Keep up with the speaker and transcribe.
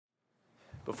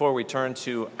Before we turn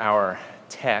to our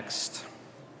text,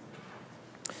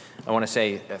 I want to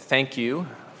say thank you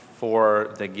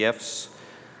for the gifts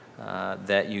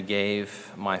that you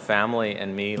gave my family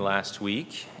and me last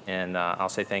week. And I'll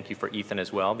say thank you for Ethan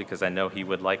as well, because I know he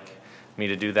would like me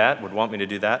to do that, would want me to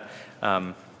do that.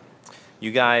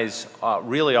 You guys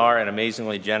really are an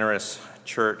amazingly generous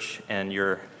church, and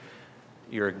your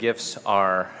gifts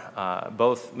are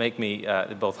both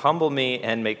humble me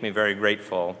and make me very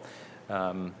grateful.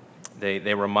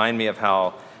 They remind me of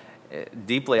how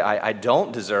deeply I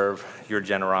don't deserve your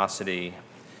generosity,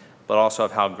 but also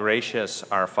of how gracious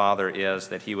our Father is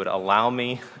that He would allow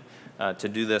me to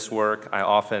do this work. I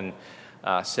often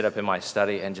sit up in my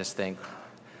study and just think,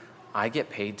 I get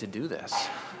paid to do this.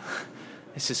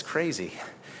 This is crazy.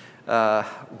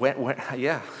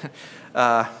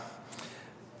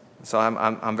 So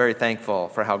I'm very thankful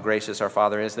for how gracious our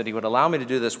Father is that He would allow me to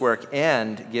do this work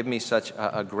and give me such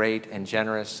a great and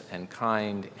generous and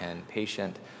kind and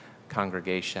patient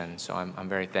congregation. So I'm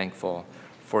very thankful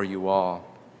for you all.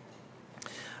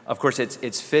 Of course,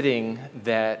 it's fitting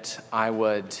that I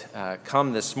would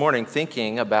come this morning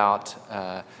thinking about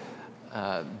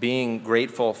being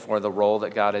grateful for the role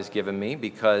that God has given me,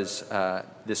 because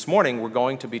this morning we're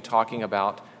going to be talking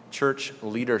about church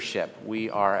leadership. We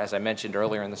are, as I mentioned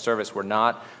earlier in the service, we're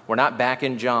not back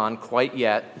in John quite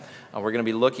yet. We're going to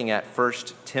be looking at 1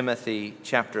 Timothy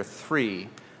chapter 3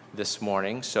 this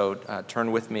morning. So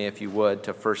turn with me, if you would,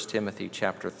 to 1 Timothy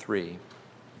chapter 3.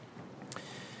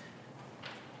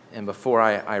 And before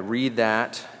I read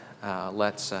that,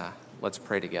 let's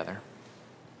pray together.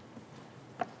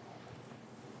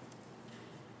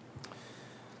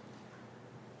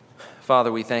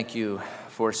 Father, we thank you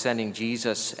for sending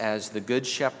Jesus as the good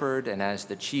shepherd and as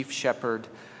the chief shepherd,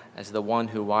 as the one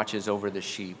who watches over the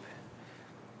sheep.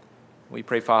 We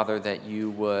pray, Father, that you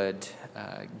would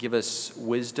give us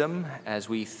wisdom as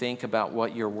we think about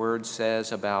what your word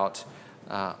says about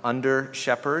under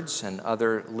shepherds and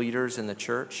other leaders in the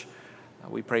church.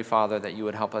 We pray, Father, that you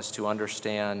would help us to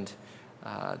understand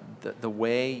the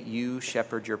way you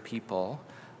shepherd your people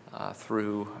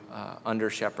through under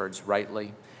shepherds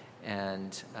rightly,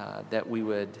 and that we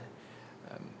would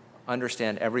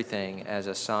understand everything as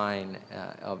a sign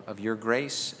of your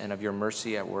grace and of your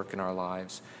mercy at work in our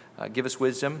lives. Give us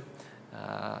wisdom,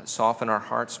 soften our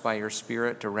hearts by your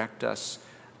Spirit, direct us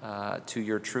to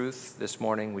your truth this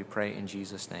morning, we pray in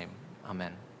Jesus' name.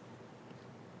 Amen.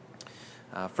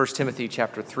 1 Timothy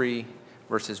chapter 3,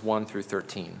 verses 1 through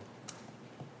 13.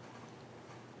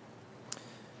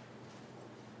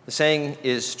 The saying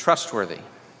is trustworthy.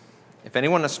 If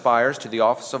anyone aspires to the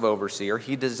office of overseer,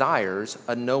 he desires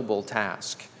a noble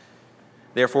task.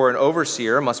 Therefore, an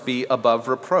overseer must be above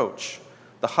reproach,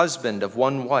 the husband of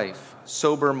one wife,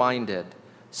 sober-minded,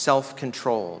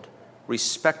 self-controlled,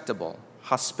 respectable,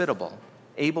 hospitable,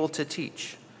 able to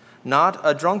teach, not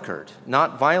a drunkard,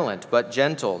 not violent, but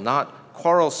gentle, not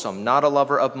quarrelsome, not a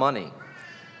lover of money.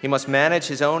 He must manage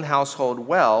his own household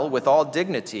well, with all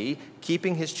dignity,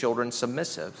 keeping his children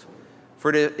submissive.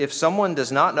 For if someone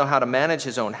does not know how to manage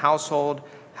his own household,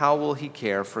 how will he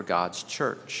care for God's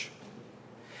church?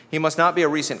 He must not be a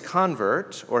recent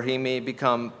convert, or he may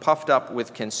become puffed up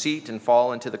with conceit and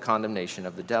fall into the condemnation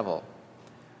of the devil.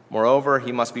 Moreover,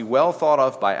 he must be well thought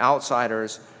of by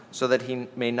outsiders, so that he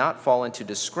may not fall into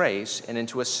disgrace and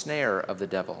into a snare of the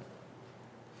devil.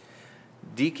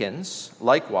 Deacons,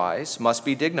 likewise, must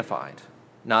be dignified,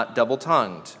 not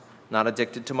double-tongued, not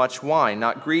addicted to much wine,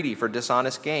 not greedy for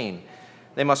dishonest gain.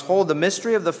 They must hold the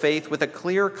mystery of the faith with a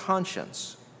clear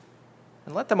conscience.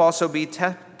 And let them also be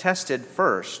tested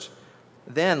first.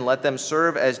 Then let them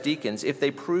serve as deacons if they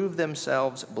prove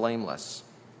themselves blameless.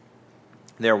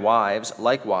 Their wives,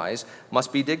 likewise,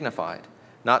 must be dignified,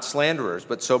 not slanderers,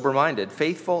 but sober-minded,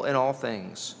 faithful in all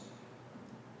things.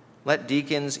 Let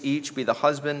deacons each be the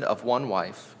husband of one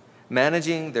wife,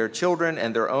 managing their children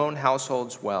and their own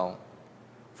households well.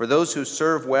 For those who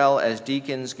serve well as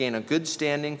deacons gain a good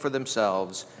standing for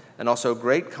themselves and also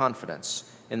great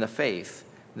confidence in the faith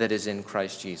that is in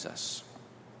Christ Jesus.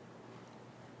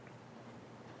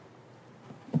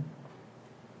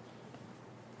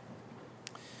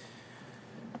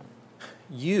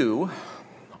 You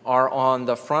are on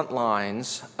the front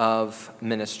lines of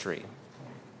ministry.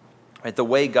 Right? The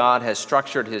way God has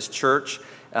structured his church,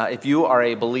 if you are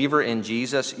a believer in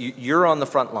Jesus, you're on the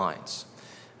front lines.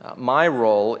 My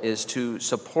role is to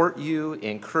support you,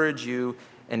 encourage you,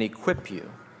 and equip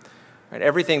you. Right?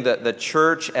 Everything that the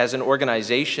church as an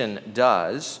organization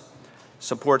does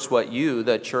supports what you,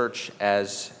 the church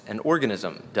as an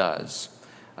organism, does.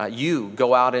 You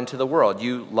go out into the world.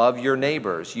 You love your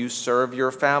neighbors. You serve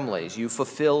your families. You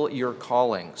fulfill your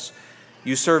callings.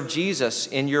 You serve Jesus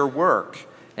in your work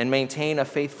and maintain a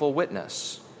faithful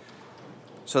witness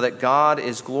so that God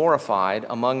is glorified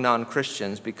among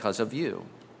non-Christians because of you.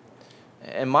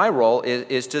 And my role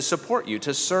is to support you,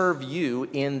 to serve you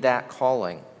in that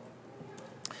calling.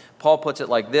 Paul puts it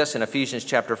like this in Ephesians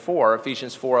chapter 4,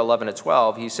 Ephesians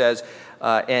 4:11-12. He says,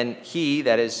 and he,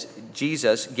 that is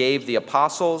Jesus, gave the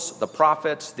apostles, the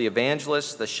prophets, the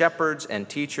evangelists, the shepherds, and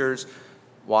teachers.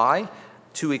 Why?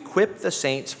 To equip the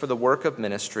saints for the work of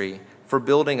ministry, for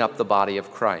building up the body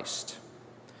of Christ.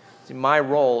 See, my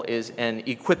role is an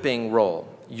equipping role.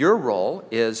 Your role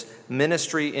is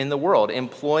ministry in the world,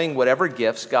 employing whatever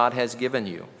gifts God has given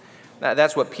you.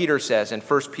 That's what Peter says in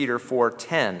 1 Peter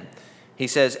 4:10. He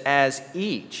says, as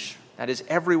each, that is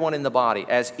everyone in the body,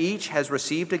 as each has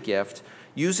received a gift,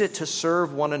 use it to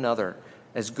serve one another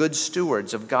as good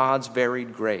stewards of God's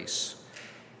varied grace.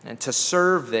 And to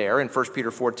serve there in 1 Peter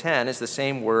 4:10 is the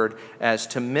same word as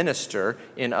to minister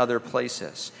in other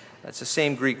places. That's the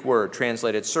same Greek word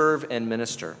translated serve and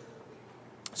minister.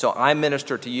 So I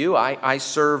minister to you, I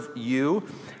serve you,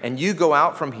 and you go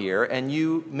out from here and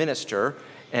you minister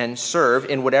and serve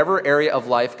in whatever area of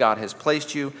life God has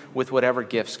placed you with whatever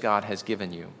gifts God has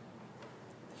given you.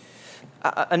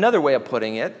 Another way of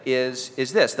putting it is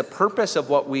this. The purpose of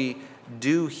what we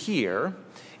do here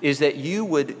is that you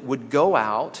would go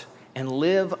out and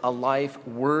live a life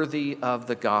worthy of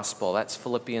the gospel. That's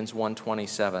Philippians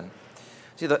 1:27.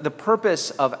 See, the purpose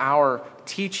of our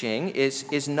teaching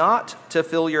is not to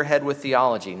fill your head with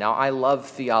theology. Now, I love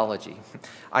theology.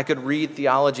 I could read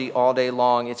theology all day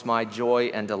long. It's my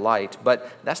joy and delight. But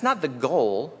that's not the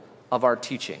goal of our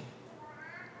teaching.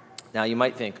 Now, you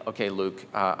might think, okay, Luke,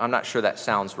 I'm not sure that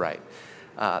sounds right.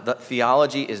 The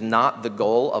theology is not the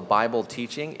goal of Bible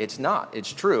teaching. It's not.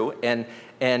 It's true. And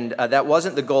that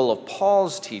wasn't the goal of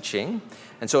Paul's teaching.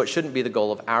 And so it shouldn't be the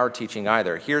goal of our teaching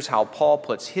either. Here's how Paul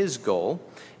puts his goal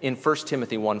in 1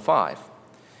 Timothy 1:5.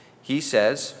 He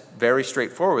says, very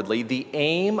straightforwardly, the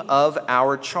aim of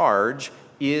our charge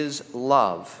is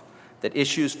love that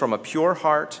issues from a pure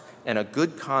heart and a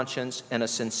good conscience and a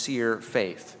sincere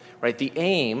faith. Right? The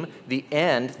aim, the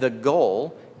end, the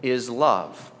goal is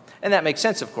love. And that makes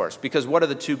sense, of course, because what are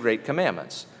the two great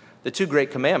commandments? The two great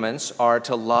commandments are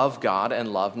to love God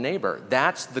and love neighbor.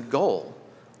 That's the goal.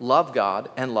 Love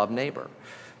God and love neighbor.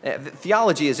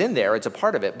 Theology is in there, it's a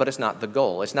part of it, but it's not the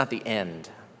goal, it's not the end.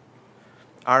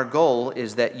 Our goal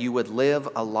is that you would live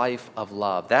a life of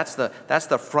love. That's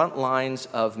the front lines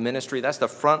of ministry, that's the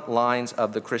front lines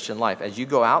of the Christian life. As you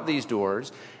go out these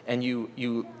doors and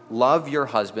you love your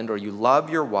husband or you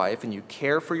love your wife and you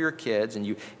care for your kids and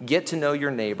you get to know your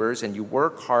neighbors and you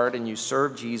work hard and you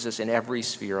serve Jesus in every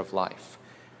sphere of life.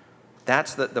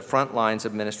 That's the front lines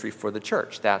of ministry for the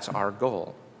church. That's our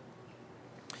goal.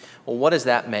 Well, what does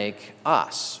that make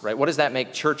us, right? What does that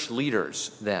make church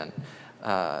leaders then?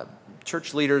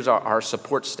 Church leaders are our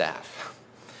support staff,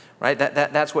 right?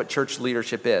 That's what church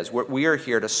leadership is. We are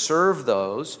here to serve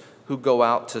those who go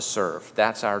out to serve.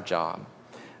 That's our job.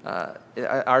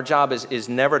 Our job is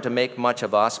never to make much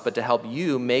of us, but to help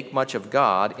you make much of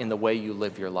God in the way you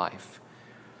live your life.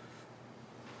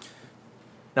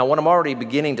 Now, what I'm already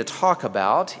beginning to talk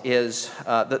about is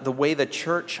the way the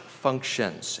church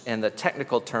functions, and the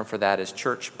technical term for that is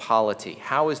church polity.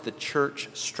 How is the church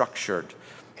structured?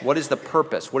 What is the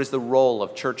purpose? What is the role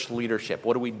of church leadership?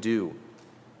 What do we do?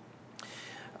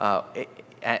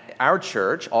 Our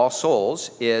church, All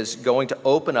Souls, is going to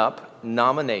open up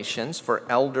nominations for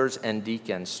elders and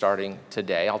deacons starting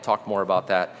today. I'll talk more about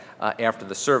that after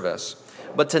the service.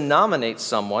 But to nominate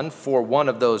someone for one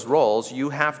of those roles,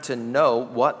 you have to know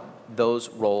what those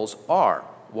roles are.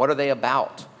 What are they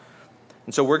about?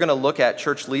 And so we're going to look at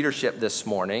church leadership this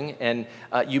morning. And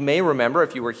you may remember,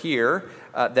 if you were here,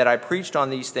 that I preached on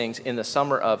these things in the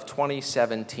summer of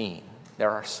 2017. There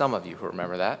are some of you who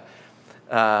remember that.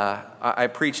 I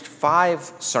preached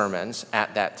 5 sermons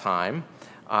at that time.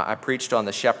 I preached on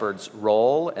the shepherd's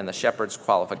role and the shepherd's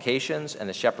qualifications and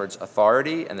the shepherd's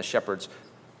authority and the shepherd's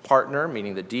partner,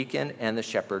 meaning the deacon, and the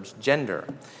shepherd's gender.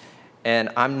 And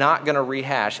I'm not going to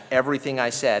rehash everything I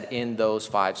said in those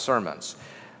 5 sermons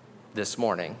this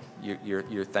morning.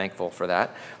 You're thankful for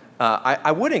that.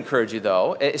 I would encourage you,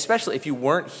 though, especially if you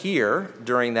weren't here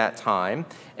during that time,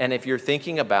 and if you're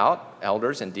thinking about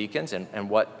elders and deacons and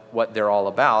what they're all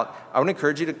about, I would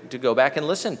encourage you to go back and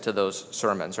listen to those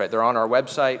sermons, right? They're on our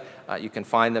website. You can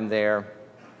find them there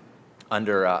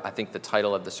under, I think the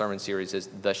title of the sermon series is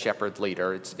The Shepherd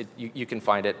Leader. You can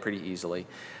find it pretty easily.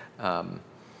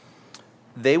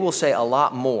 They will say a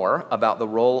lot more about the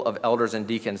role of elders and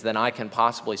deacons than I can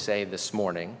possibly say this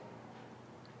morning.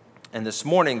 And this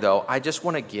morning, though, I just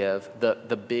want to give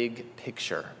the big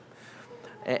picture.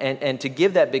 And to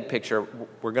give that big picture,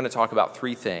 we're going to talk about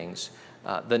three things: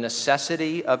 the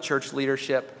necessity of church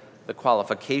leadership, the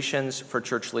qualifications for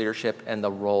church leadership, and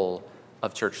the role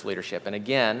of church leadership. And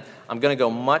again, I'm going to go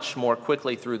much more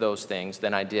quickly through those things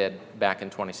than I did back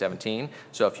in 2017.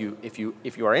 So if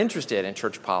you are interested in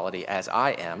church polity, as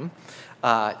I am,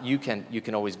 you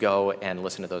can always go and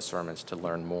listen to those sermons to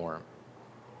learn more.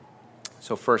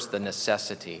 So first, the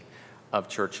necessity of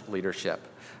church leadership.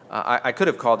 I could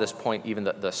have called this point even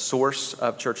the source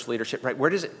of church leadership, right? Where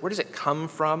does it come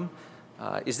from?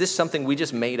 Is this something we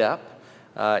just made up?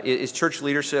 Is church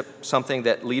leadership something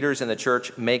that leaders in the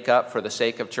church make up for the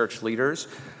sake of church leaders?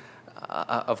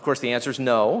 Of course, the answer is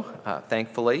no,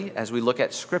 thankfully. As we look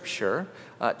at Scripture,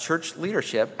 church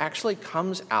leadership actually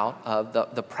comes out of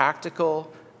the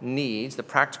practical needs, the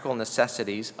practical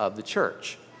necessities of the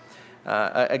church.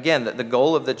 Again, the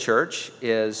goal of the church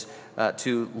is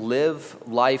to live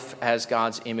life as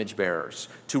God's image bearers,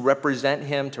 to represent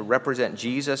Him, to represent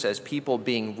Jesus as people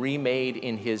being remade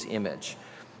in His image.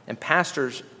 And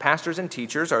pastors and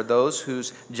teachers are those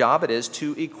whose job it is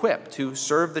to equip, to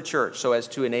serve the church so as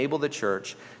to enable the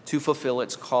church to fulfill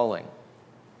its calling.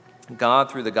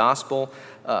 God, through the gospel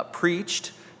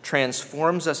preached,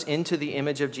 transforms us into the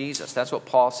image of Jesus. That's what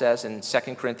Paul says in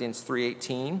 2 Corinthians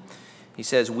 3:18. He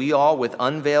says, "We all with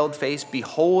unveiled face,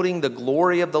 beholding the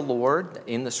glory of the Lord,"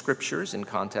 in the Scriptures in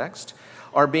context,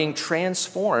 "are being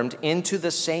transformed into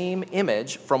the same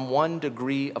image from one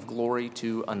degree of glory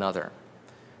to another."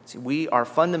 See, we are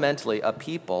fundamentally a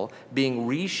people being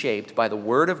reshaped by the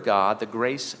Word of God, the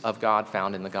grace of God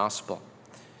found in the gospel.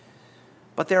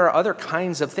 But there are other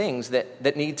kinds of things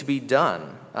that need to be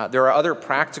done. There are other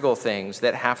practical things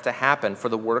that have to happen for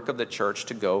the work of the church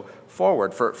to go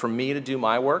forward, for me to do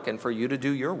my work and for you to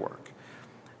do your work.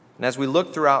 And as we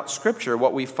look throughout Scripture,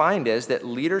 what we find is that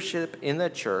leadership in the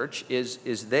church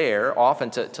is there often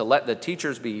to let the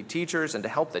teachers be teachers and to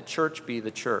help the church be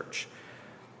the church.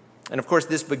 And of course,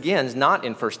 this begins not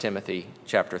in 1 Timothy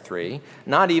chapter 3,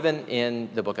 not even in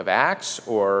the book of Acts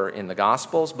or in the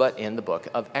Gospels, but in the book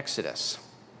of Exodus.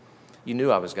 You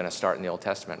knew I was going to start in the Old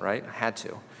Testament, right? I had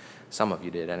to. Some of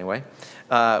you did anyway.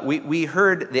 We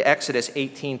heard the Exodus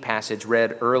 18 passage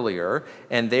read earlier,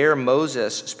 and there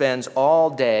Moses spends all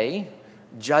day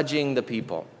judging the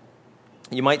people.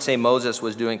 You might say Moses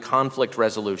was doing conflict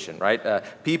resolution, right?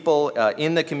 People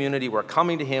in the community were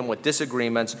coming to him with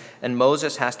disagreements, and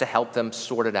Moses has to help them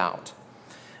sort it out.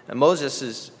 And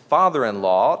Moses'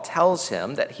 father-in-law tells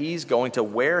him that he's going to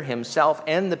wear himself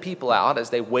and the people out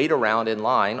as they wait around in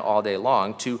line all day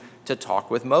long to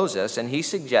talk with Moses, and he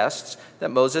suggests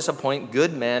that Moses appoint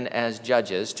good men as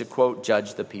judges to, quote,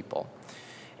 judge the people.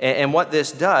 And what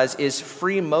this does is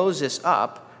free Moses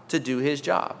up to do his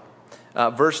job.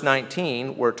 Verse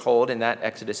 19, we're told in that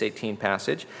Exodus 18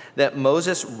 passage that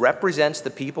Moses represents the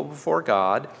people before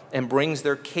God and brings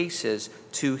their cases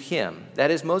to him.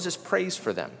 That is, Moses prays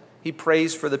for them. He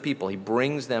prays for the people. He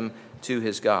brings them to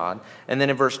his God. And then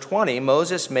in verse 20,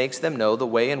 Moses makes them know the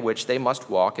way in which they must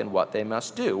walk and what they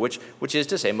must do, which is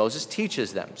to say Moses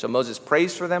teaches them. So Moses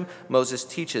prays for them, Moses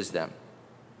teaches them.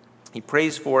 He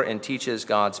prays for and teaches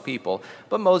God's people.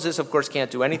 But Moses, of course,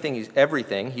 can't do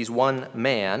everything. He's one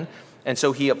man. And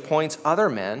so he appoints other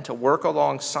men to work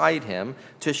alongside him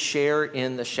to share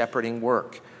in the shepherding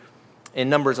work. In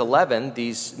Numbers 11,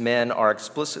 these men are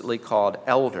explicitly called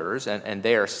elders, and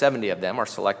there 70 of them are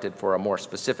selected for a more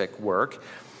specific work.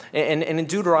 And in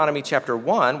Deuteronomy chapter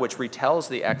 1, which retells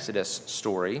the Exodus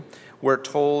story, we're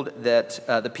told that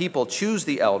the people choose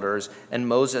the elders and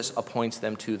Moses appoints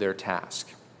them to their task.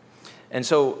 And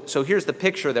so here's the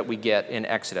picture that we get in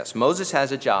Exodus. Moses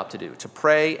has a job to do, to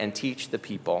pray and teach the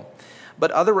people.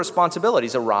 But other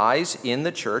responsibilities arise in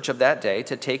the church of that day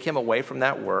to take him away from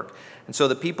that work. And so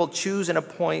the people choose and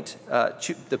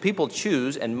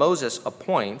Moses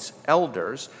appoints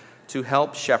elders to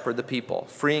help shepherd the people,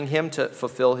 freeing him to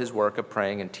fulfill his work of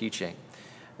praying and teaching.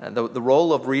 The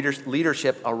role of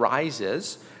leadership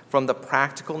arises from the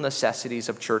practical necessities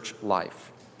of church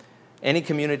life. Any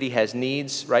community has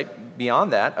needs, right,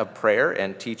 beyond that of prayer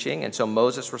and teaching, and so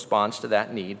Moses responds to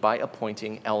that need by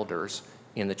appointing elders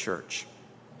in the church.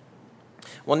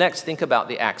 Well, next, think about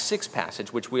the Acts 6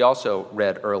 passage, which we also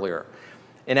read earlier.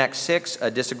 In Acts 6,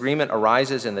 a disagreement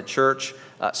arises in the church.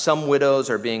 Some widows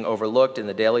are being overlooked in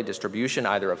the daily distribution,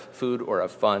 either of food or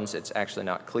of funds. It's actually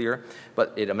not clear,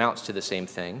 but it amounts to the same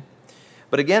thing.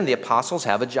 But again, the apostles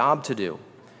have a job to do,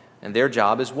 and their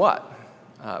job is what?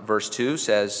 Verse 2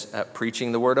 says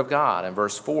preaching the word of God, and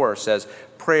verse 4 says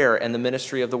prayer and the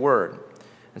ministry of the word.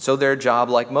 And so their job,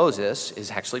 like Moses,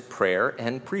 is actually prayer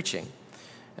and preaching.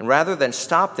 And rather than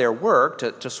stop their work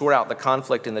to sort out the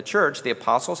conflict in the church, the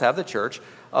apostles have the church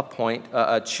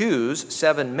choose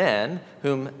 7 men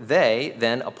whom they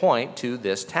then appoint to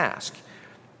this task.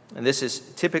 And this is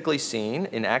typically seen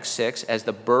in Acts 6 as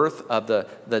the birth of the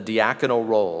diaconal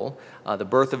role, the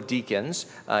birth of deacons.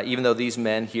 Even though these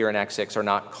men here in Acts 6 are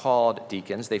not called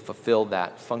deacons, they fulfill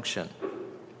that function.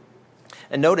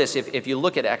 And notice, if you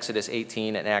look at Exodus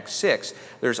 18 and Acts 6,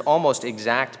 there's almost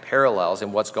exact parallels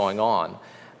in what's going on.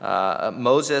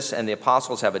 Moses and the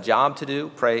apostles have a job to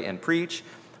do, pray and preach,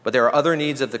 but there are other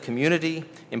needs of the community,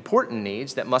 important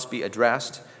needs that must be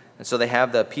addressed. And so they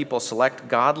have the people select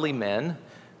godly men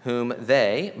whom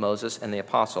they, Moses and the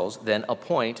apostles, then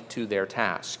appoint to their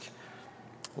task.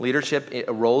 Leadership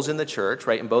roles in the church,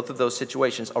 right, in both of those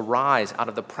situations arise out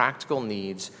of the practical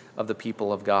needs of the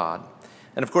people of God.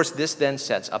 And of course, this then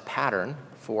sets a pattern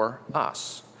for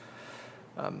us.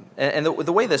 And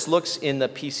the way this looks in the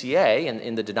PCA and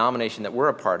in the denomination that we're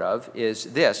a part of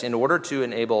is this: in order to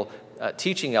enable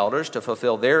teaching elders to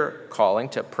fulfill their calling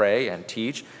to pray and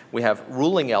teach, we have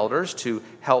ruling elders to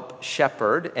help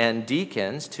shepherd and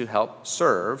deacons to help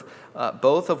serve,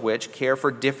 both of which care for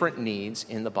different needs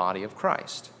in the body of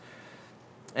Christ.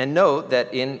 And note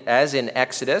that as in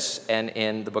Exodus and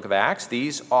in the book of Acts,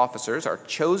 these officers are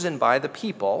chosen by the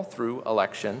people through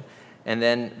election and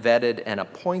then vetted and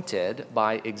appointed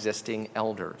by existing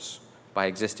elders, by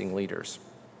existing leaders.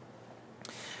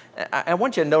 I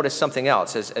want you to notice something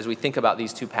else as we think about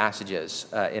these two passages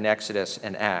in Exodus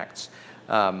and Acts.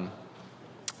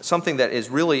 Something that is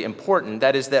really important,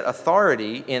 that is that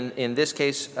authority, in this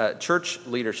case, church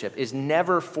leadership, is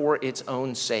never for its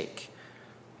own sake,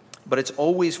 but it's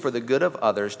always for the good of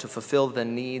others to fulfill the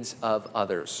needs of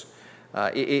others.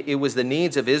 It was the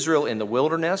needs of Israel in the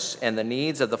wilderness and the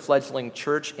needs of the fledgling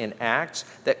church in Acts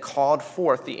that called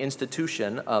forth the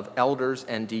institution of elders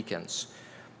and deacons.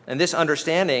 And this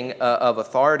understanding of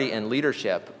authority and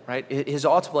leadership, right, is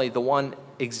ultimately the one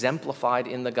exemplified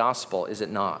in the gospel, is it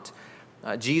not?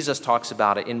 Jesus talks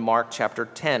about it in Mark chapter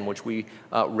 10, which we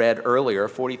read earlier,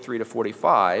 43 to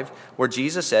 45, where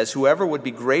Jesus says, "Whoever would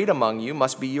be great among you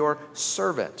must be your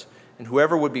servant, and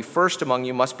whoever would be first among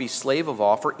you must be slave of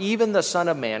all, for even the Son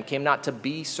of Man came not to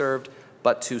be served,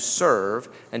 but to serve,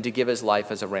 and to give his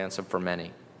life as a ransom for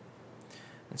many."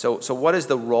 And so what is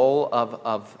the role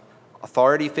of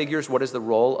authority figures? What is the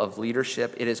role of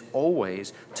leadership? It is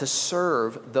always to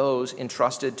serve those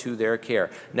entrusted to their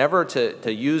care. Never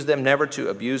to use them, never to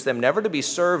abuse them, never to be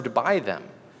served by them,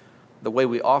 the way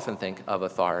we often think of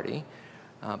authority,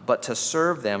 but to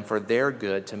serve them for their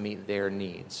good, to meet their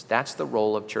needs. That's the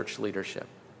role of church leadership.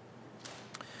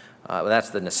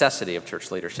 That's the necessity of church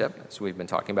leadership, as we've been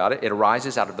talking about it. It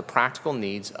arises out of the practical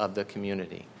needs of the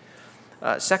community.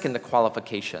 Second, the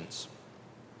qualifications.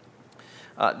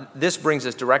 This brings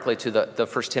us directly to the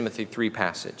 1 Timothy 3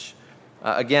 passage.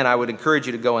 Again, I would encourage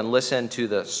you to go and listen to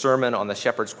the sermon on the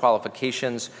shepherd's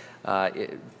qualifications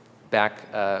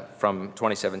back from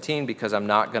 2017, because I'm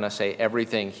not going to say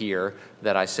everything here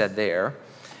that I said there.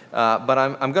 But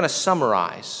I'm going to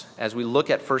summarize, as we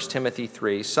look at 1 Timothy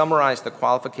 3, summarize the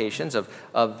qualifications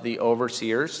of the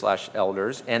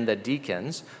overseers/elders and the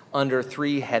deacons under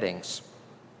 3 headings.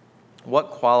 What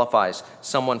qualifies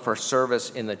someone for service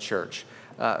in the church?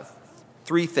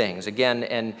 3 things. Again,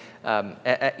 and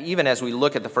even as we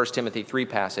look at the 1 Timothy 3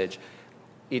 passage,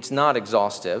 it's not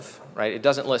exhaustive, right? It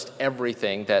doesn't list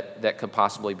everything that could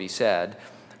possibly be said,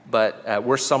 but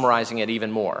we're summarizing it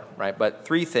even more, right? But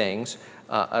 3 things: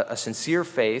 a sincere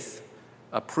faith,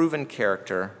 a proven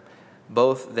character,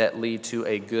 both that lead to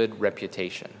a good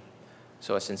reputation.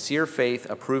 So a sincere faith,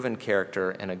 a proven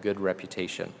character, and a good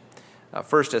reputation.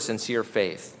 First, a sincere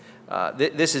faith.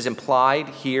 This is implied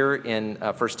here in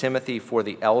 1 Timothy for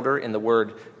the elder in the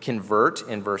word convert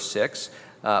in verse 6,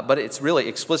 but it's really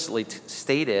explicitly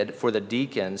stated for the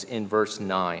deacons in verse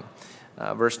 9.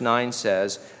 Verse 9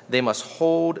 says, "They must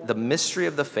hold the mystery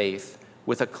of the faith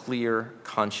with a clear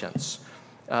conscience."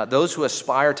 Those who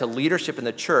aspire to leadership in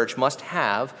the church must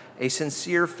have a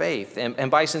sincere faith.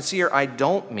 And by sincere, I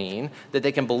don't mean that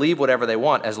they can believe whatever they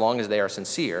want as long as they are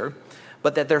sincere,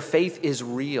 but that their faith is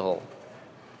real.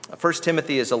 1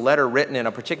 Timothy is a letter written in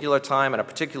a particular time and a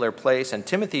particular place, and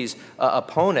Timothy's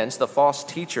opponents, the false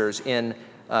teachers in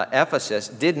Ephesus,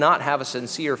 did not have a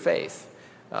sincere faith.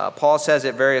 Paul says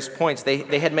at various points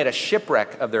they had made a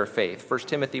shipwreck of their faith, 1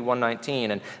 Timothy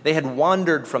 1:19, and they had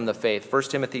wandered from the faith,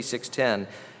 1 Timothy 6:10,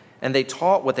 and they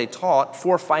taught what they taught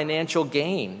for financial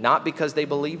gain, not because they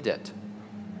believed it.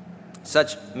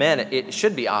 Such men, it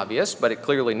should be obvious, but it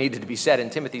clearly needed to be said in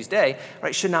Timothy's day,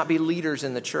 right, should not be leaders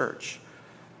in the church.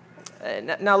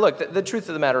 Now look, the truth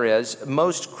of the matter is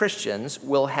most Christians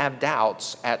will have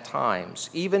doubts at times.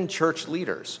 Even church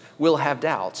leaders will have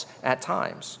doubts at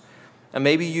times. And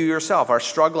maybe you yourself are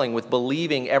struggling with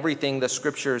believing everything the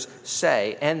scriptures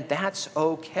say, and that's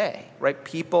okay, right?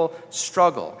 People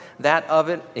struggle. That of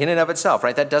it, in and of itself,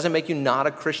 right? That doesn't make you not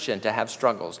a Christian to have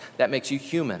struggles. That makes you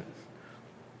human.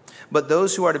 But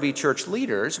those who are to be church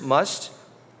leaders must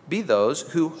be those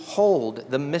who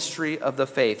hold the mystery of the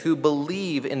faith, who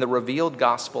believe in the revealed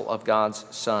gospel of God's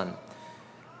Son.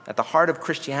 At the heart of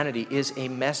Christianity is a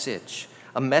message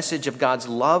of God's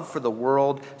love for the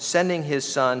world, sending his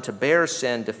Son to bear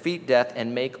sin, defeat death,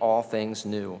 and make all things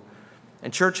new.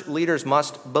 And church leaders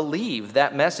must believe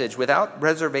that message without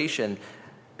reservation,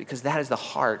 because that is the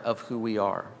heart of who we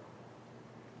are.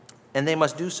 And they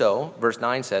must do so, verse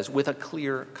 9 says, with a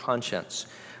clear conscience,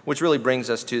 which really brings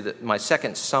us to my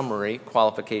second summary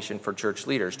qualification for church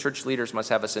leaders. Church leaders must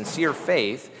have a sincere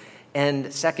faith,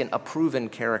 and second, a proven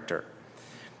character.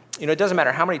 You know, it doesn't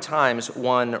matter how many times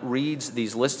one reads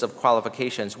these lists of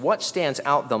qualifications, what stands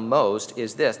out the most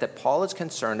is this, that Paul is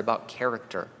concerned about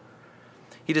character.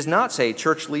 He does not say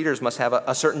church leaders must have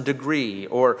a certain degree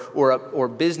or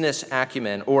business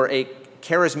acumen or a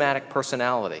charismatic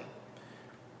personality.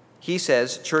 He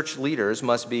says church leaders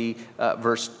must be,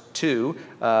 verse 2,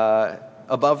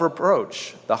 above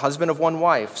reproach, the husband of one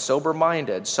wife,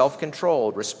 sober-minded,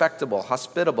 self-controlled, respectable,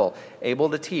 hospitable, able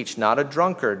to teach, not a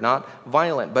drunkard, not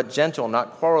violent, but gentle,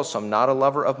 not quarrelsome, not a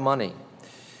lover of money.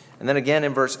 And then again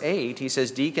in verse 8, he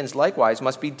says deacons likewise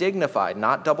must be dignified,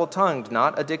 not double-tongued,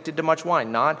 not addicted to much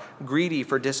wine, not greedy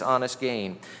for dishonest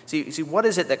gain. See, what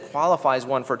is it that qualifies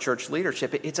one for church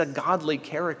leadership? It's a godly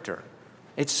character.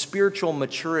 It's spiritual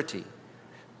maturity.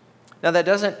 Now, that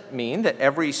doesn't mean that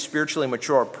every spiritually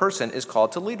mature person is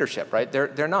called to leadership, right?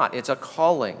 They're not. It's a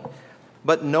calling.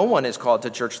 But no one is called to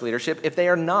church leadership if they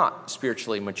are not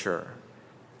spiritually mature.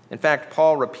 In fact,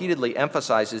 Paul repeatedly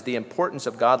emphasizes the importance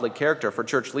of godly character for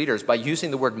church leaders by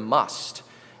using the word must.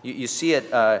 You see it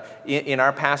in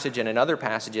our passage and in other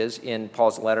passages in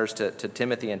Paul's letters to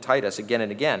Timothy and Titus again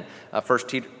and again. 1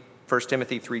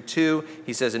 Timothy 3:2,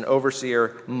 he says an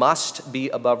overseer must be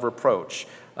above reproach.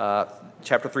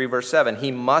 Chapter 3, verse 7,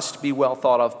 he must be well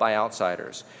thought of by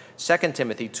outsiders. 2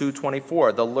 Timothy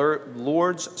 2:24, the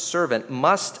Lord's servant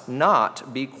must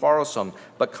not be quarrelsome,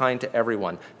 but kind to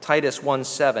everyone. Titus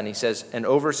 1:7, he says an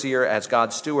overseer as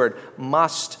God's steward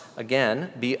must,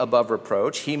 again, be above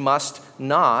reproach. He must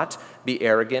not be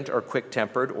arrogant or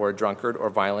quick-tempered or a drunkard or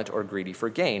violent or greedy for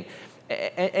gain.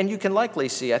 And you can likely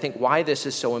see, I think, why this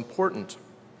is so important.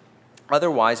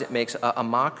 Otherwise, it makes a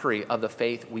mockery of the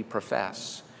faith we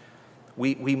profess.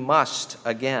 We must,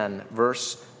 again,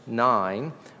 verse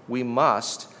 9, we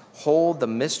must hold the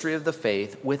mystery of the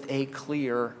faith with a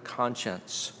clear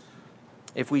conscience.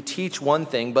 If we teach one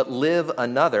thing but live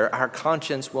another, our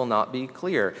conscience will not be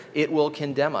clear. It will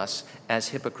condemn us as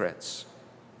hypocrites.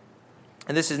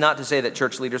 And this is not to say that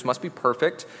church leaders must be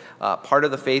perfect. Part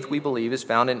of the faith we believe is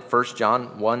found in 1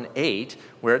 John 1:8,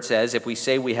 where it says, if we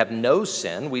say we have no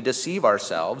sin, we deceive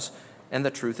ourselves, and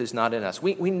the truth is not in us.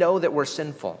 We know that we're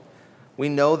sinful. We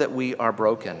know that we are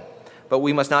broken. But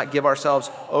we must not give ourselves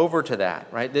over to that,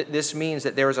 right? This means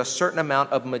that there is a certain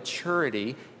amount of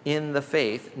maturity in the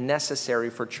faith necessary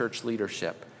for church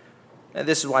leadership. And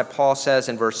this is why Paul says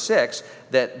in verse 6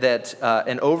 that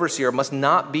an overseer must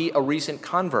not be a recent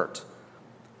convert.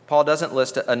 Paul doesn't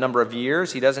list a number of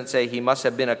years. He doesn't say he must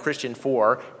have been a Christian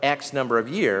for X number of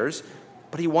years,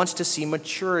 but he wants to see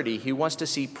maturity. He wants to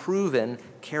see proven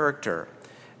character.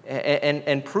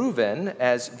 And proven,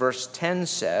 as verse 10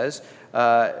 says,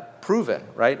 proven,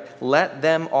 right? Let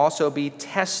them also be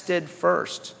tested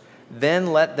first.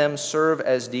 Then let them serve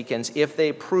as deacons if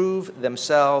they prove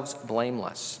themselves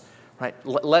blameless. Right?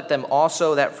 Let them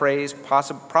also, that phrase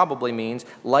probably means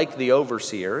like the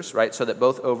overseers, right? So that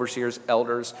both overseers,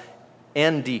 elders,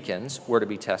 and deacons were to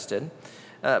be tested.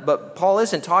 But Paul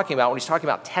isn't talking about, when he's talking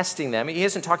about testing them, he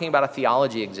isn't talking about a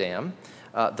theology exam,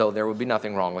 though there would be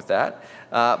nothing wrong with that,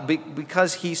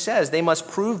 because he says they must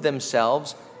prove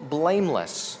themselves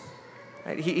blameless.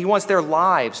 Right? He wants their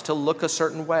lives to look a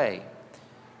certain way.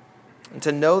 And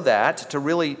to know that, to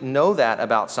really know that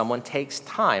about someone takes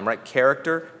time, right?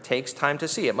 Character takes time to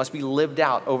see. It must be lived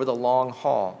out over the long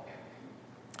haul.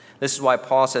 This is why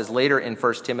Paul says later in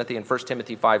 1 Timothy, in 1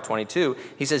 Timothy 5:22,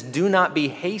 he says, do not be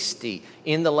hasty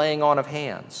in the laying on of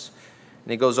hands.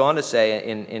 And he goes on to say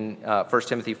in 1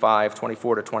 Timothy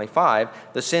 5:24 to 25,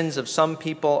 the sins of some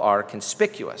people are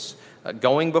conspicuous,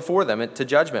 going before them to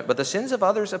judgment, but the sins of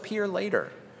others appear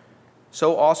later.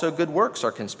 So also good works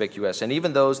are conspicuous, and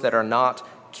even those that are not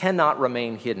cannot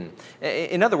remain hidden.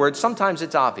 In other words, sometimes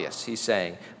it's obvious, he's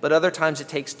saying, but other times it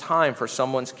takes time for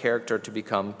someone's character to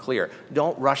become clear.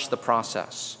 Don't rush the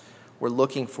process. We're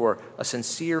looking for a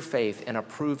sincere faith and a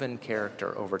proven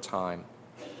character over time.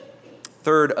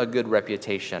 Third, a good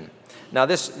reputation. Now,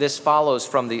 this follows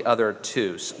from the other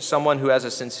two. Someone who has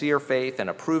a sincere faith and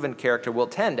a proven character will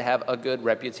tend to have a good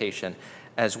reputation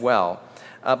as well.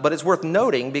 But it's worth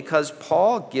noting because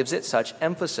Paul gives it such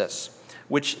emphasis,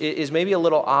 which is maybe a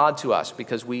little odd to us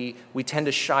because we tend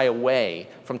to shy away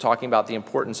from talking about the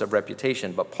importance of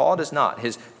reputation. But Paul does not.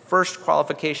 His first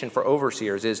qualification for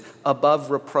overseers is above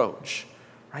reproach,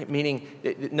 right? Meaning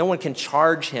no one can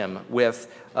charge him with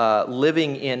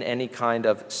living in any kind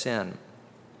of sin.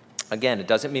 Again, it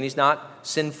doesn't mean he's not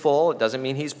sinful. It doesn't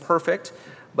mean he's perfect,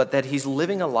 but that he's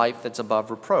living a life that's above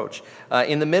reproach.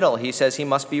 In the middle, he says he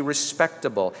must be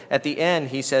respectable. At the end,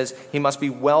 he says he must be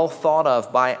well thought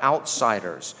of by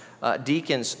outsiders.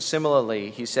 Deacons,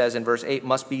 similarly, he says in verse 8,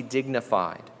 must be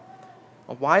dignified.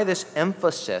 Why this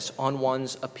emphasis on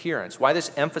one's appearance? Why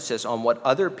this emphasis on what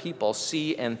other people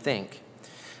see and think?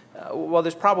 Well,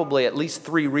 there's probably at least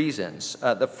three reasons.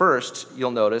 The first,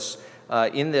 you'll notice,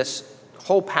 in this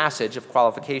whole passage of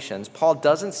qualifications, Paul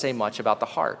doesn't say much about the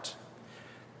heart.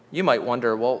 You might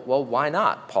wonder, well, why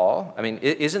not, Paul? I mean,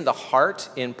 isn't the heart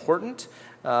important?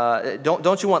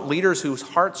 Don't you want leaders whose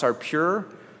hearts are pure?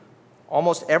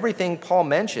 Almost everything Paul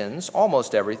mentions,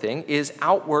 almost everything, is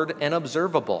outward and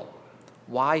observable.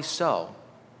 Why so?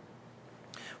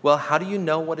 Well, how do you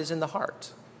know what is in the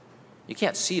heart? You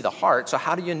can't see the heart, so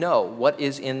how do you know what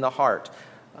is in the heart?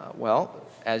 Well,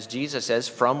 as Jesus says,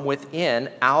 from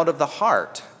within, out of the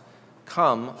heart,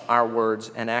 come our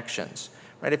words and actions.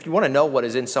 Right? If you want to know what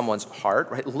is in someone's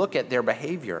heart, right, look at their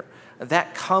behavior.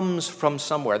 That comes from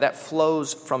somewhere. That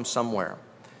flows from somewhere.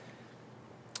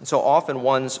 So often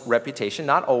one's reputation,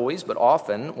 not always, but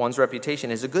often one's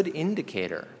reputation is a good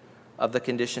indicator of the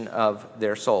condition of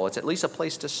their soul. It's at least a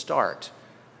place to start.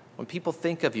 When people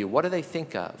think of you, what do they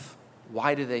think of?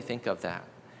 Why do they think of that?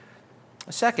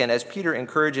 Second, as Peter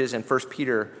encourages in 1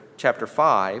 Peter chapter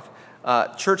 5,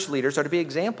 church leaders are to be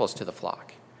examples to the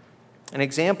flock. And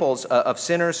examples of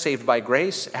sinners saved by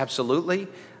grace, absolutely,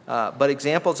 but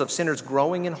examples of sinners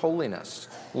growing in holiness,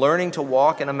 learning to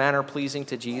walk in a manner pleasing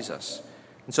to Jesus.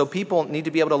 And so people need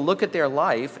to be able to look at their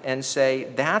life and say,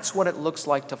 that's what it looks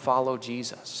like to follow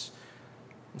Jesus.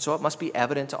 And so it must be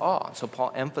evident to all. So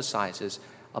Paul emphasizes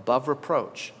above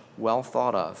reproach, well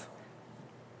thought of.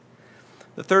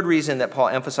 The third reason that Paul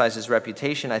emphasizes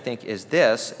reputation, I think, is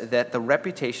this, that the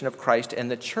reputation of Christ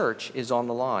and the church is on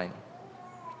the line.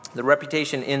 The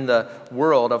reputation in the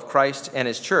world of Christ and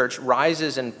his church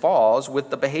rises and falls with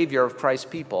the behavior of Christ's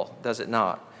people, does it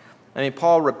not? I mean,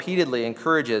 Paul repeatedly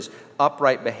encourages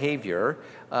upright behavior,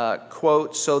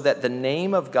 quote, so that the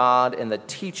name of God and the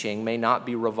teaching may not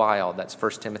be reviled. That's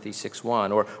 1 Timothy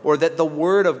 6:1. Or that the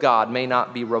word of God may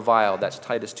not be reviled. That's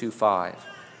Titus 2:5.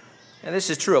 And this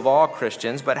is true of all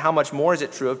Christians, but how much more is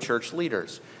it true of church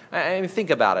leaders? I mean, think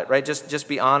about it, right? Just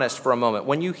be honest for a moment.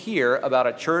 When you hear about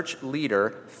a church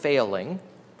leader failing,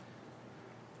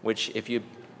 which if you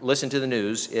listen to the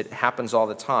news, it happens all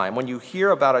the time. When you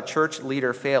hear about a church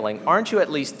leader failing, aren't you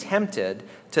at least tempted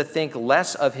to think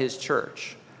less of his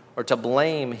church or to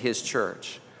blame his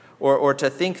church or to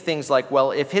think things like,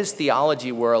 well, if his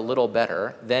theology were a little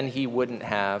better, then he wouldn't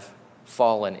have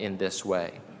fallen in this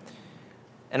way?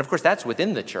 And of course, that's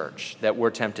within the church that we're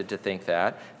tempted to think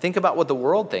that. Think about what the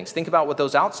world thinks. Think about what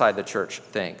those outside the church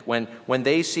think when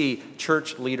they see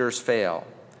church leaders fail.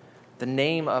 The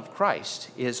name of Christ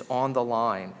is on the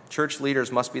line. Church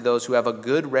leaders must be those who have a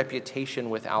good reputation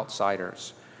with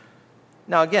outsiders.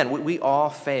 Now, again, we all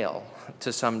fail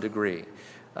to some degree.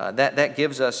 That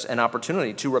gives us an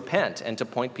opportunity to repent and to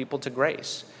point people to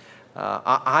grace.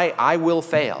 I will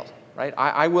fail, right?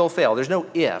 I will fail. There's no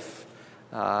if.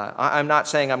 I'm not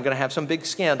saying I'm going to have some big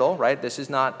scandal, right? This is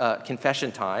not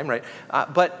confession time, right?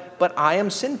 But I am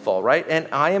sinful, right? And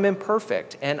I am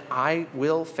imperfect, and I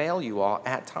will fail you all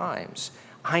at times.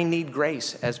 I need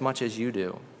grace as much as you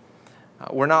do.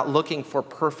 We're not looking for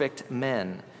perfect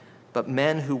men, but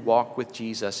men who walk with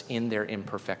Jesus in their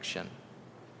imperfection.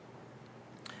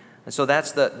 And so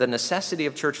that's the necessity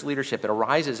of church leadership. It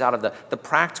arises out of the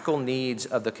practical needs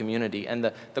of the community. And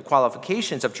the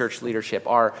qualifications of church leadership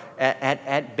are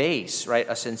at base, right?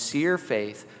 A sincere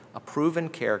faith, a proven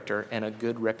character, and a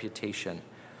good reputation.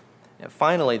 And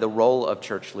finally, the role of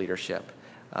church leadership.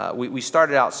 We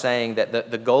started out saying that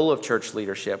the goal of church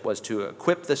leadership was to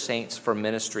equip the saints for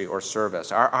ministry or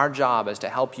service. Our job is to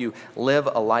help you live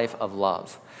a life of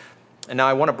love. And now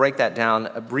I want to break that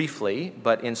down briefly,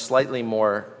 but in slightly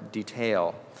more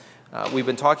detail. We've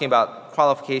been talking about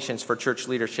qualifications for church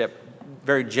leadership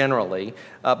very generally,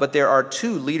 but there are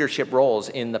two leadership roles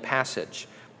in the passage: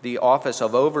 the office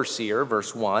of overseer,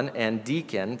 verse 1, and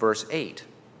deacon, verse 8.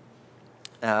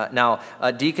 Now,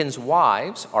 deacons'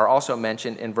 wives are also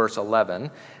mentioned in verse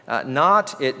 11.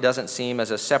 It doesn't seem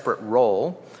as a separate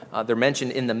role. They're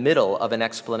mentioned in the middle of an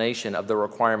explanation of the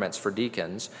requirements for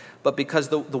deacons. But because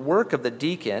the work of the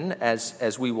deacon,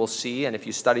 as we will see, and if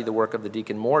you study the work of the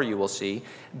deacon more, you will see,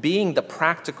 being the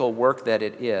practical work that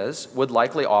it is, would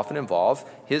likely often involve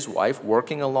his wife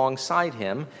working alongside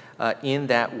him in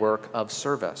that work of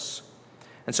service.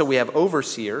 And so we have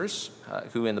overseers,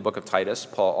 who in the book of Titus,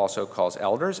 Paul also calls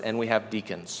elders, and we have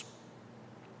deacons.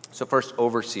 So first,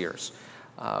 overseers.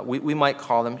 We might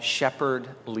call them shepherd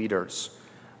leaders.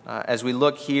 As we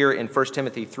look here in 1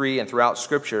 Timothy 3 and throughout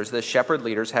Scriptures, the shepherd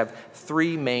leaders have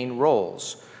three main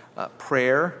roles: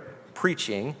 prayer,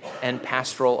 preaching, and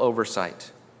pastoral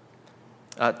oversight.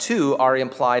 Two are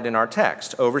implied in our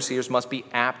text. Overseers must be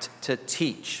apt to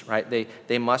teach, right?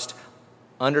 They must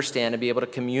understand and be able to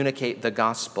communicate the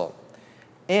gospel.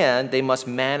 And they must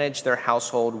manage their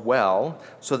household well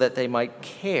so that they might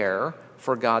care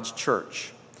for God's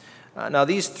church. Now,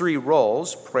 these three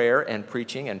roles, prayer and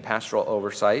preaching and pastoral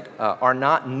oversight, are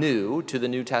not new to the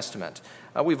New Testament.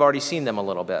 We've already seen them a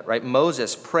little bit, right?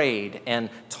 Moses prayed and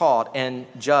taught and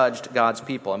judged God's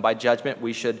people. And by judgment,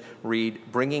 we should read,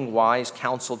 bringing wise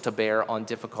counsel to bear on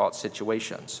difficult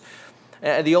situations.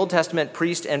 The Old Testament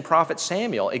priest and prophet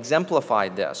Samuel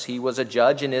exemplified this. He was a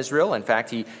judge in Israel. In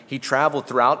fact, he traveled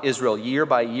throughout Israel year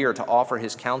by year to offer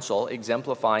his counsel,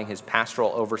 exemplifying his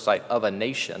pastoral oversight of a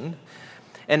nation.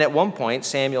 And at one point,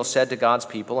 Samuel said to God's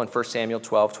people in 1 Samuel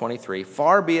 12:23,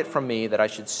 "Far be it from me that I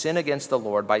should sin against the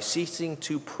Lord by ceasing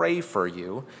to pray for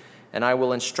you, and I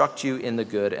will instruct you in the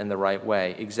good and the right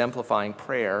way," exemplifying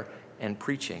prayer and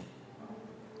preaching.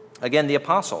 Again, the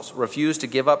apostles refused to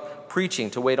give up preaching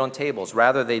to wait on tables.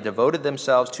 Rather, they devoted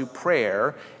themselves to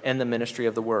prayer and the ministry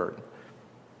of the word.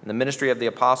 And the ministry of the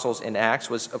apostles in Acts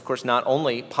was, of course, not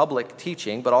only public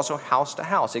teaching, but also house to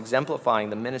house, exemplifying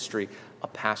the ministry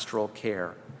of pastoral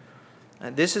care.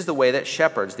 And this is the way that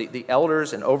shepherds, the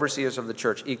elders and overseers of the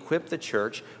church, equip the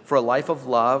church for a life of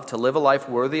love, to live a life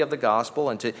worthy of the gospel,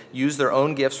 and to use their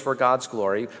own gifts for God's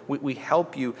glory. We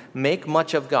help you make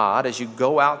much of God as you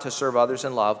go out to serve others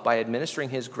in love by administering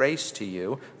his grace to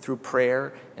you through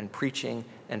prayer and preaching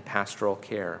and pastoral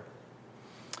care.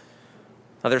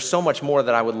 Now, there's so much more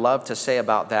that I would love to say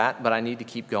about that, but I need to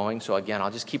keep going. So again,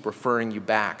 I'll just keep referring you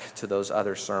back to those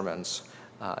other sermons,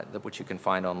 which you can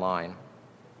find online.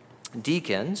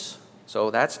 Deacons, so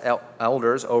that's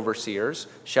elders, overseers,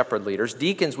 shepherd leaders.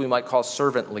 Deacons we might call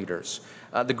servant leaders.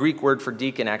 The Greek word for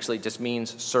deacon actually just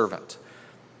means servant.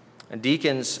 And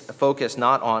deacons focus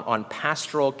not on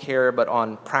pastoral care, but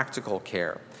on practical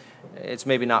care. It's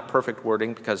maybe not perfect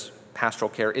wording because pastoral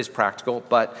care is practical,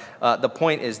 but the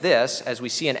point is this: as we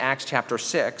see in Acts chapter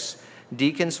 6,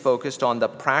 deacons focused on the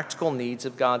practical needs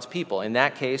of God's people. In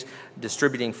that case,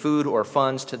 distributing food or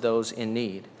funds to those in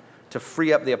need, to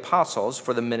free up the apostles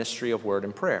for the ministry of word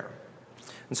and prayer.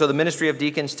 And so the ministry of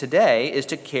deacons today is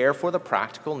to care for the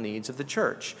practical needs of the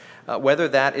church, whether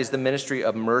that is the ministry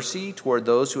of mercy toward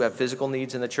those who have physical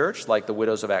needs in the church, like the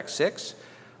widows of Acts 6,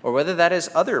 or whether that is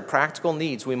other practical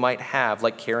needs we might have,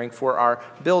 like caring for our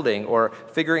building or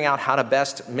figuring out how to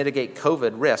best mitigate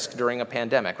COVID risk during a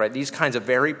pandemic, right? These kinds of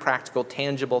very practical,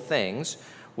 tangible things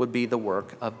would be the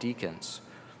work of deacons.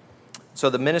 So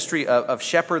the ministry of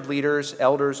shepherd leaders,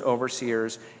 elders,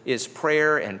 overseers is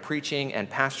prayer and preaching and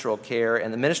pastoral care.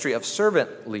 And the ministry of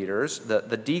servant leaders,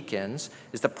 the deacons,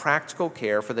 is the practical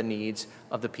care for the needs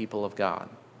of the people of God.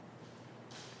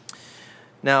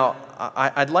 Now,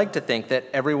 I'd like to think that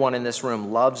everyone in this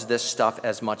room loves this stuff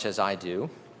as much as I do.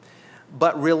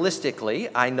 But realistically,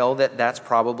 I know that that's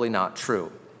probably not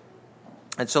true.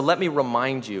 And so let me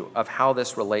remind you of how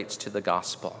this relates to the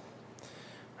gospel.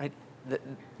 Right?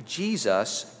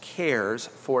 Jesus cares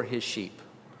for his sheep.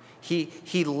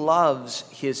 He loves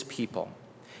his people.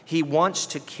 He wants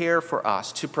to care for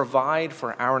us, to provide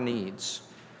for our needs.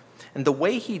 And the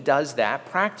way he does that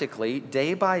practically,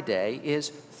 day by day, is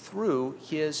through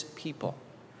his people.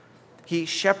 He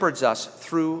shepherds us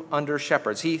through under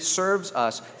shepherds. He serves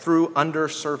us through under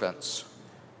servants.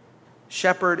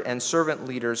 Shepherd and servant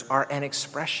leaders are an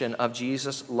expression of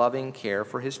Jesus' loving care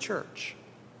for his church.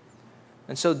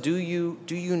 And so do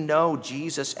you know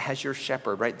Jesus as your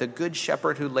shepherd, right? The good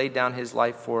shepherd who laid down his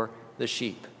life for the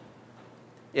sheep.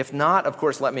 If not, of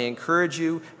course, let me encourage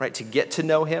you, right, to get to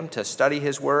know him, to study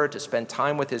his word, to spend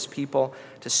time with his people,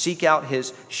 to seek out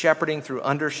his shepherding through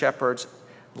under-shepherds.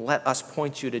 Let us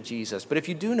point you to Jesus. But if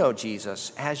you do know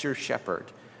Jesus as your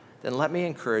shepherd, then let me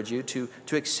encourage you to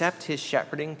accept his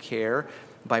shepherding care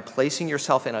by placing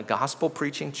yourself in a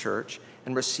gospel-preaching church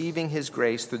and receiving his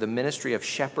grace through the ministry of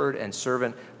shepherd and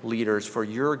servant leaders for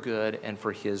your good and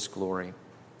for his glory.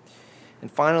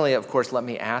 And finally, of course, let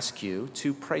me ask you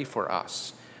to pray for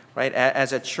us. Right?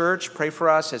 As a church, pray for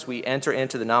us as we enter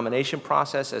into the nomination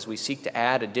process, as we seek to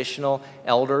add additional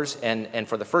elders and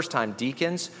for the first time,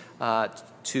 deacons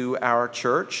to our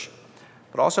church.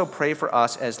 But also pray for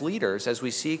us as leaders as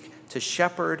we seek to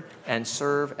shepherd and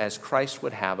serve as Christ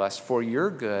would have us for your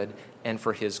good and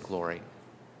for his glory.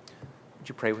 Would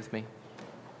you pray with me?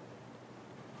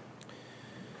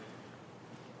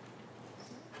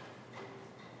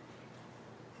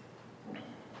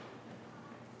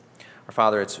 Our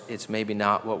Father, it's maybe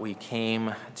not what we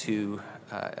came to,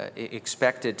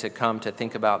 expected to come to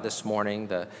think about this morning,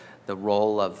 the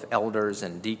role of elders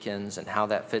and deacons and how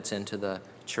that fits into the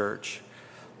church.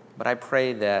 But I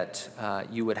pray that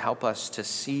you would help us to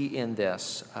see in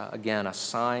this, again, a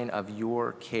sign of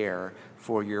your care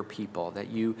for your people,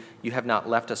 that you have not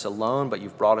left us alone, but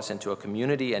you've brought us into a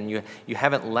community, and you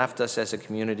haven't left us as a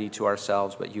community to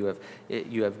ourselves, but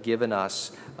you have given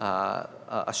us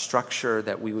a structure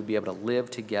that we would be able to live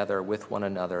together with one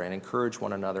another and encourage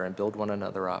one another and build one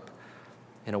another up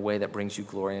in a way that brings you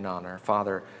glory and honor.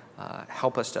 Father,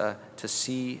 help us to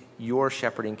see your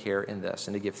shepherding care in this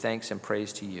and to give thanks and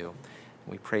praise to you.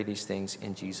 We pray these things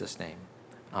in Jesus' name.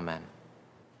 Amen.